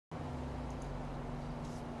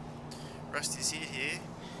Rusty's here,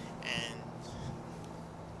 and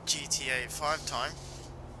GTA 5 time.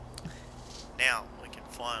 Now we can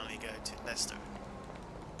finally go to Leicester.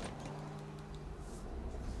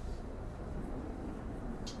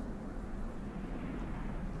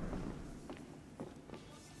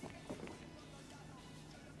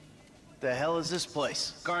 The hell is this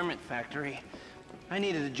place? Garment factory. I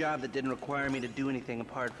needed a job that didn't require me to do anything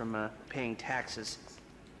apart from paying taxes.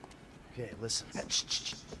 Okay, listen.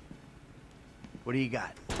 Shh. What do you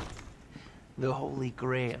got? The Holy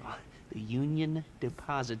Grail. The Union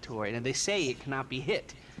Depository. And they say it cannot be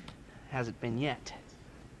hit. Hasn't been yet.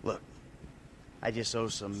 Look, I just owe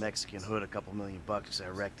some Mexican hood a couple $1 million because I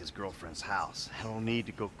wrecked his girlfriend's house. I don't need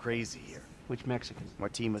to go crazy here. Which Mexican?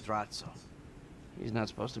 Martin Madrazo. He's not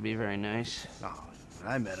supposed to be very nice. No,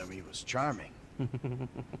 when I met him, he was charming. So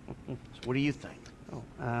what do you think? Oh,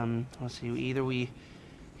 let's see. Either we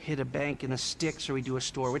hit a bank in the sticks or we do a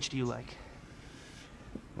store. Which do you like?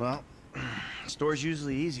 Well, store's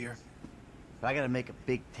usually easier. But I gotta make a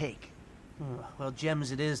big take. Well,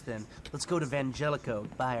 gems it is then. Let's go to Vangelico,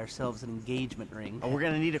 buy ourselves an engagement ring. Oh, we're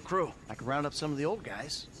gonna need a crew. I can round up some of the old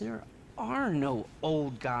guys. There are no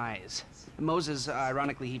old guys. Moses,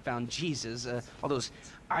 ironically, he found Jesus. All those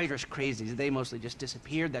Irish crazies, they mostly just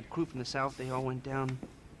disappeared. That crew from the south, they all went down.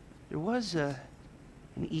 There was an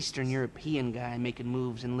Eastern European guy making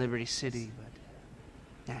moves in Liberty City,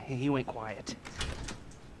 but he went quiet.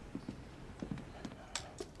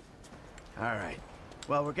 All right.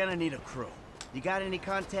 Well, we're gonna need a crew. You got any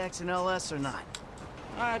contacts in LS or not?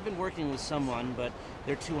 I've been working with someone, but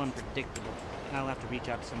they're too unpredictable. I'll have to reach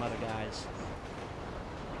out to some other guys.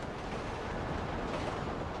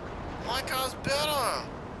 My car's better!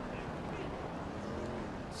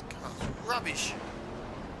 This car's rubbish.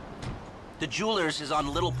 The jeweler's is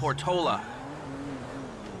on Little Portola.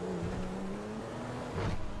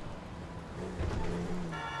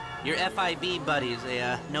 Your FIB buddies,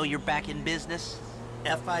 they know you're back in business?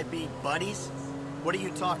 FIB buddies? What are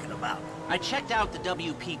you talking about? I checked out the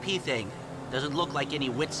WPP thing. Doesn't look like any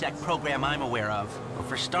WITSEC program I'm aware of. Well,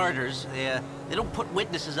 for starters, they don't put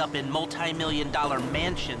witnesses up in multi-million-dollar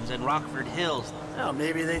mansions in Rockford Hills. Oh,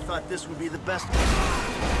 maybe they thought this would be the best...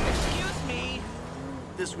 Excuse me?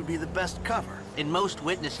 This would be the best cover. And most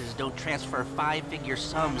witnesses don't transfer five-figure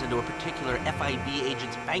sums into a particular FIB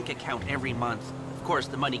agent's bank account every month. Of course,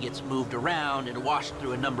 the money gets moved around and washed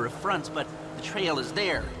through a number of fronts, but the trail is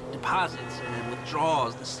there. Deposits and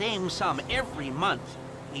withdrawals, the same sum every month.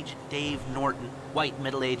 Agent Dave Norton, white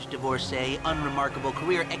middle-aged divorcee, unremarkable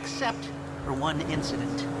career, except for one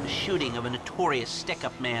incident, the shooting of a notorious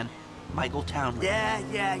stick-up man, Michael Townley.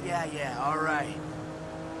 Yeah, all right.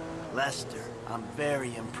 Lester, I'm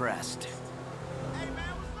very impressed.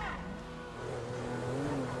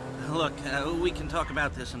 Look, we can talk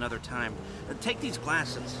about this another time. Take these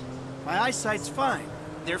glasses. My eyesight's fine.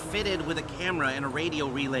 They're fitted with a camera and a radio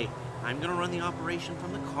relay. I'm gonna run the operation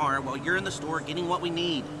from the car while you're in the store getting what we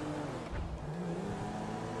need.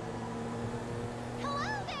 Hello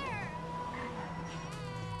there!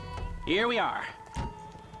 Here we are.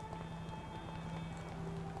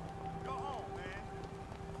 Go home, man.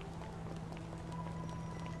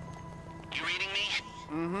 You reading me?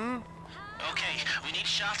 Mm-hmm. Okay, we need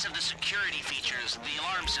shots of the security features, the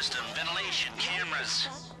alarm system, ventilation, cameras.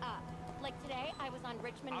 Shut up. Like today, I was on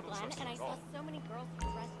Richmond Glen, and I saw so many girls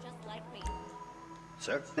who dressed just like me.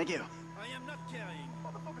 Sir? Thank you. I am not carrying.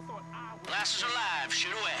 Motherfucker thought I was... Glasses are live,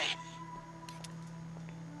 shoot away.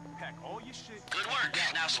 Pack all your shit. Good work.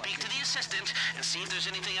 Now speak to the assistant and see if there's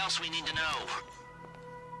anything else we need to know.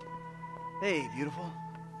 Hey, beautiful.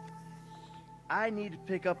 I need to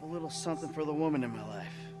pick up a little something for the woman in my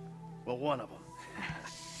life. Well, one of them.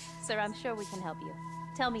 Sir, I'm sure we can help you.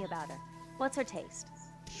 Tell me about her. What's her taste?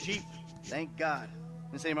 Sheep. Thank God.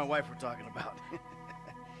 This ain't my wife we're talking about.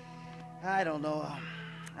 I don't know.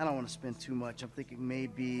 I don't want to spend too much. I'm thinking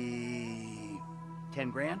maybe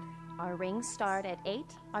 10 grand? Our rings start at 8,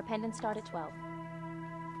 our pendants start at 12.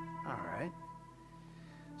 All right.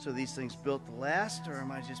 So these things built to last, or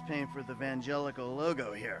am I just paying for the Vangelico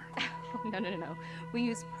logo here? No. We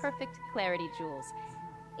use perfect clarity jewels.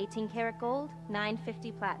 18 karat gold,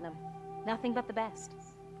 950 platinum. Nothing but the best.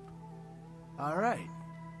 All right.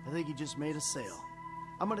 I think you just made a sale.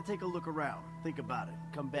 I'm gonna take a look around. Think about it.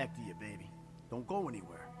 Come back to you, baby. Don't go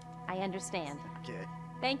anywhere. I understand. Okay.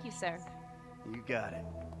 Thank you, sir. You got it.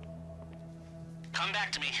 Come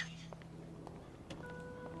back to me.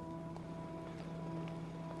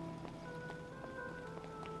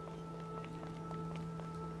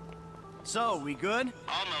 So, we good?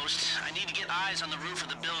 Almost. I need to get eyes on the roof of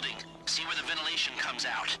the building. See where the ventilation comes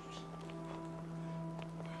out.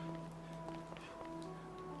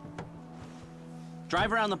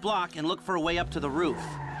 Drive around the block and look for a way up to the roof.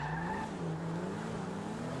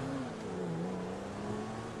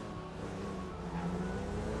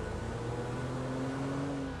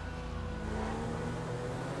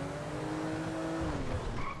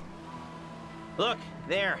 Look,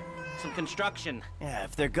 there. Some construction. Yeah,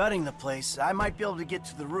 if they're gutting the place, I might be able to get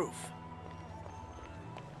to the roof.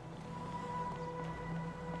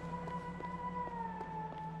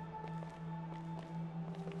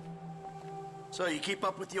 So, you keep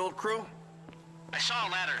up with the old crew? I saw a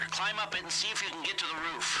ladder. Climb up it and see if you can get to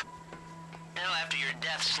the roof. You know, after your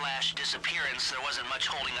death/disappearance, there wasn't much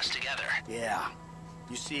holding us together. Yeah.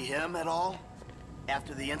 You see him at all?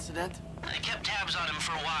 After the incident? I kept tabs on him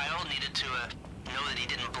for a while. Needed to, know that he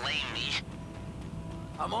didn't blame me.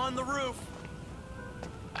 I'm on the roof.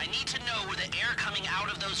 I need to know where the air coming out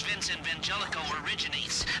of those vents in Vangelico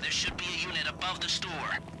originates. There should be a unit above the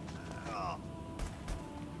store.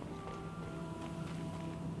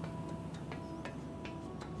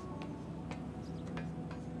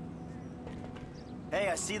 Hey,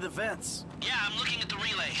 I see the vents. Yeah, I'm looking at the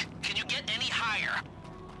relay. Can you get any higher?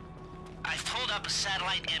 I've pulled up a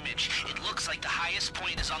satellite image. It looks like the highest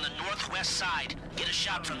point is on the northwest side. Get a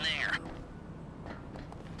shot from there.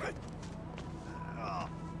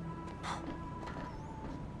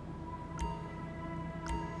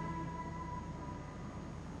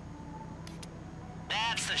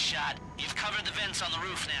 That's the shot. You've covered the vents on the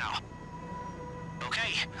roof now.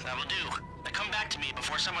 Okay, that'll do. Now come back to me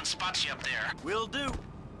before someone spots you up there. Will do.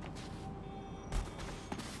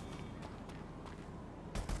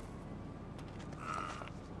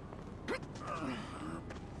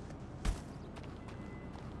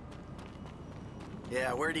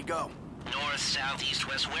 Yeah, where'd he go? North, south, east,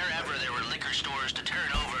 west, wherever there were liquor stores to turn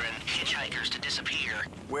over and hitchhikers to disappear.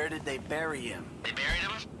 Where did they bury him? They buried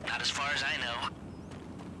him? Not as far as I know.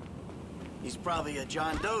 He's probably a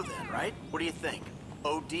John Doe then, right? What do you think?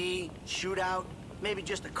 OD, shootout, maybe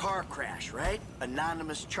just a car crash, right?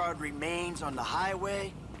 Anonymous charred remains on the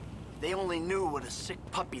highway. They only knew what a sick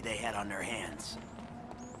puppy they had on their hands.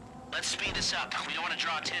 Let's speed this up. We don't want to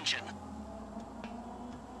draw attention.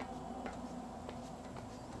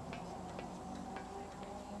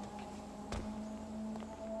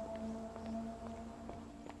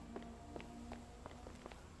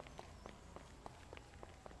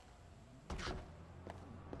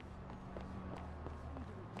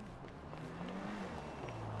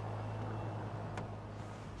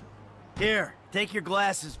 Here, take your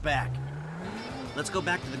glasses back. Let's go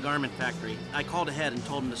back to the garment factory. I called ahead and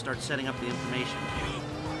told him to start setting up the information.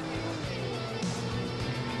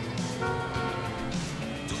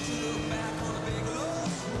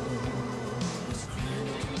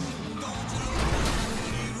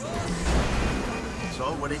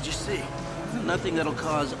 So, what did you see? Nothing that'll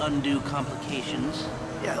cause undue complications.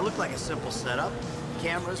 Yeah, it looked like a simple setup.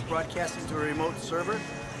 Cameras broadcasting to a remote server.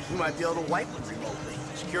 You might be able to wipe them remotely.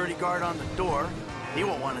 Security guard on the door. He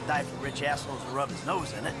won't want to die for rich assholes to rub his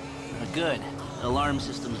nose in it. Good. Alarm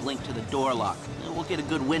system's linked to the door lock. We'll get a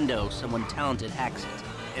good window. Someone talented hacks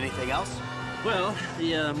it. Anything else? Well,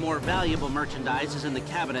 the more valuable merchandise is in the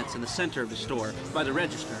cabinets in the center of the store, by the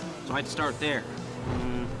register, so I'd start there.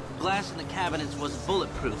 Glass in the cabinets was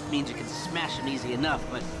bulletproof, means you can smash them easy enough,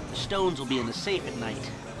 but the stones will be in the safe at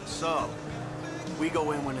night. So, we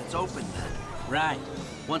go in when it's open then? Right.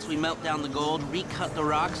 Once we melt down the gold, recut the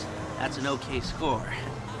rocks, that's an okay score.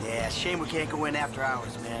 Yeah, shame we can't go in after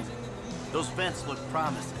hours, man. Those vents look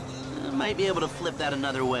promising. Might be able to flip that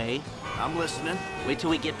another way. I'm listening. Wait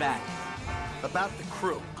till we get back. About the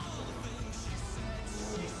crew.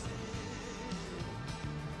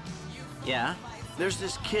 Yeah? There's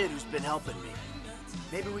this kid who's been helping me.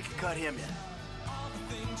 Maybe we could cut him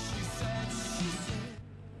in.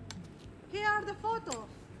 Here are the photos.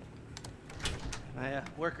 My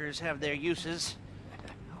workers have their uses.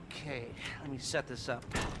 Okay, let me set this up.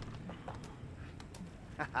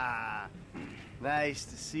 Haha. Nice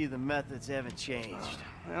to see the methods haven't changed.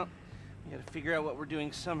 Well, we gotta figure out what we're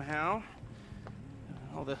doing somehow.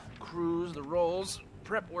 All the crews, the rolls,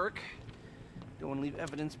 prep work. Don't want to leave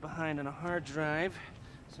evidence behind on a hard drive.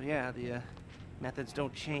 So yeah, the methods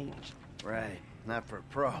don't change. Right, not for a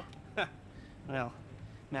pro. Well,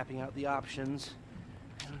 mapping out the options,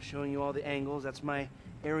 showing you all the angles, that's my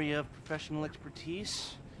area of professional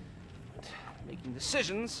expertise. But making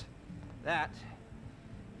decisions, that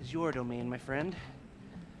is your domain, my friend.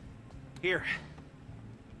 Here.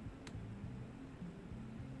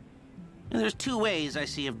 There's two ways I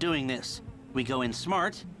see of doing this. We go in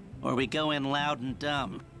smart, or we go in loud and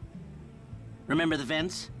dumb. Remember the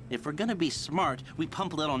vents? If we're gonna be smart, we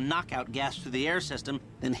pump a little knockout gas through the air system,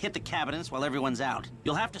 then hit the cabinets while everyone's out.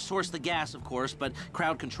 You'll have to source the gas, of course, but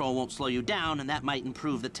crowd control won't slow you down, and that might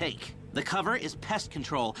improve the take. The cover is pest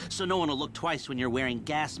control, so no one will look twice when you're wearing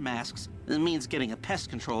gas masks. It means getting a pest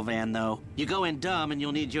control van, though. You go in dumb, and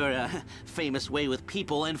you'll need your, famous way with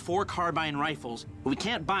people and 4 carbine rifles. But we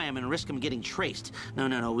can't buy them and risk them getting traced.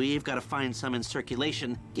 No, we've got to find some in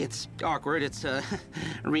circulation. It's awkward, it's,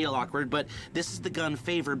 real awkward, but this is the gun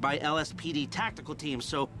favored by LSPD tactical teams,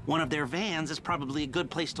 so one of their vans is probably a good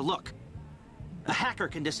place to look. A hacker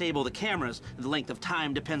can disable the cameras. The length of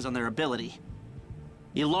time depends on their ability.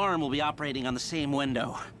 The alarm will be operating on the same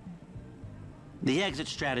window. The exit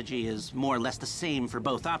strategy is more or less the same for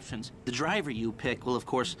both options. The driver you pick will, of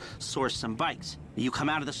course, source some bikes. You come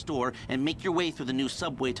out of the store and make your way through the new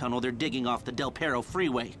subway tunnel they're digging off the Del Perro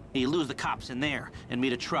freeway. You lose the cops in there and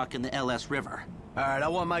meet a truck in the LS River. All right, I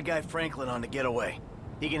want my guy Franklin on the getaway.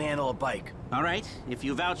 He can handle a bike. All right, if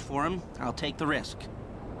you vouch for him, I'll take the risk.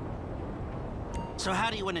 So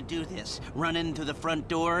how do you want to do this? Run in through the front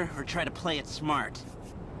door or try to play it smart?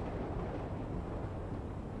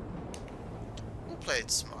 Play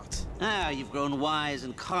it smart. Ah, you've grown wise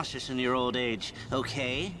and cautious in your old age.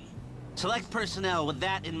 Okay. Select personnel with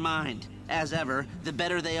that in mind. As ever, the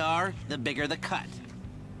better they are, the bigger the cut.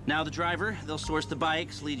 Now the driver, they'll source the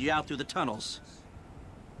bikes, lead you out through the tunnels.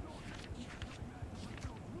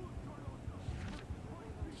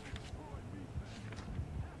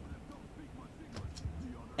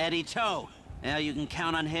 Eddie Toe. Now you can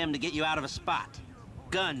count on him to get you out of a spot.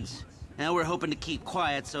 Guns. Now we're hoping to keep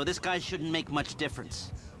quiet, so this guy shouldn't make much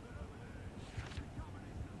difference.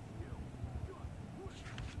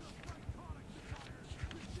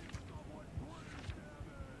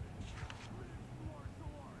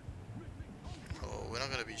 Oh, we're not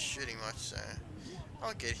going to be shooting much, so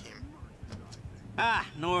I'll get him. Ah,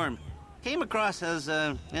 Norm. Came across as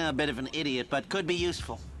a bit of an idiot, but could be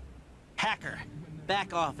useful. Hacker.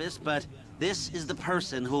 Back office, but this is the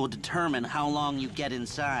person who will determine how long you get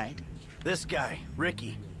inside. This guy,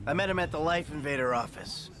 Ricky. I met him at the Life Invader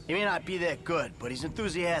office. He may not be that good, but he's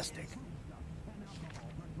enthusiastic.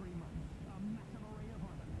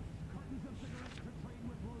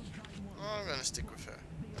 I'm gonna stick with her.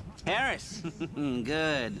 Harris.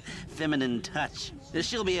 Good. Feminine touch.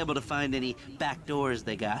 She'll be able to find any back doors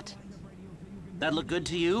they got. That look good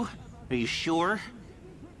to you? Are you sure?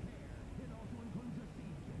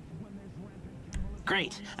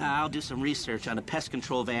 Great. I'll do some research on a pest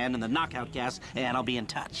control van and the knockout gas, and I'll be in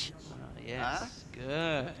touch. Yes.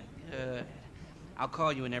 Good. I'll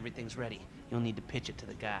call you when everything's ready. You'll need to pitch it to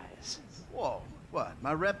the guys. Whoa, what?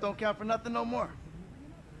 My rep don't count for nothing no more?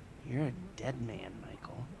 You're a dead man,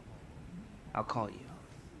 Michael. I'll call you.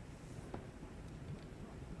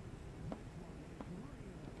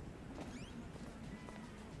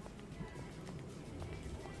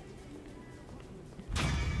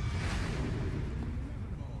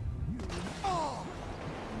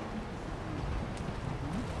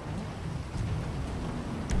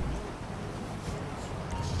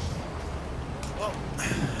 Well,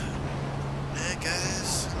 there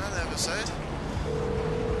goes another episode.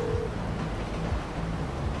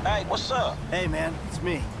 Hey, what's up? Hey, man, it's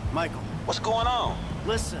me, Michael. What's going on?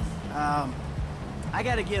 Listen, I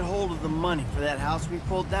gotta get hold of the money for that house we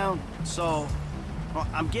pulled down, so well,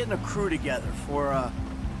 I'm getting a crew together for,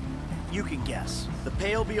 you can guess. The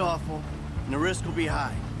pay will be awful, and the risk will be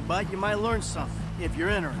high, but you might learn something if you're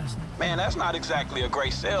interested. Man, that's not exactly a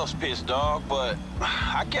great sales pitch, dog, but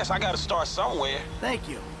I guess I gotta start somewhere. Thank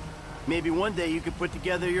you. Maybe one day you could put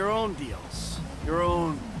together your own deals, your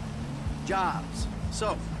own jobs.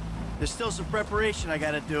 So, there's still some preparation I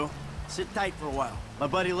gotta do. Sit tight for a while. My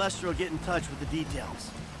buddy Lester will get in touch with the details.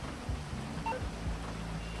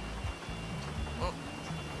 Well,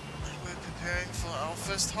 we're preparing for our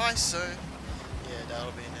first heist, so yeah,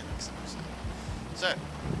 that'll be in the next episode. So,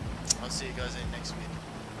 I'll see you guys in next week.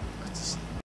 Nice to see you.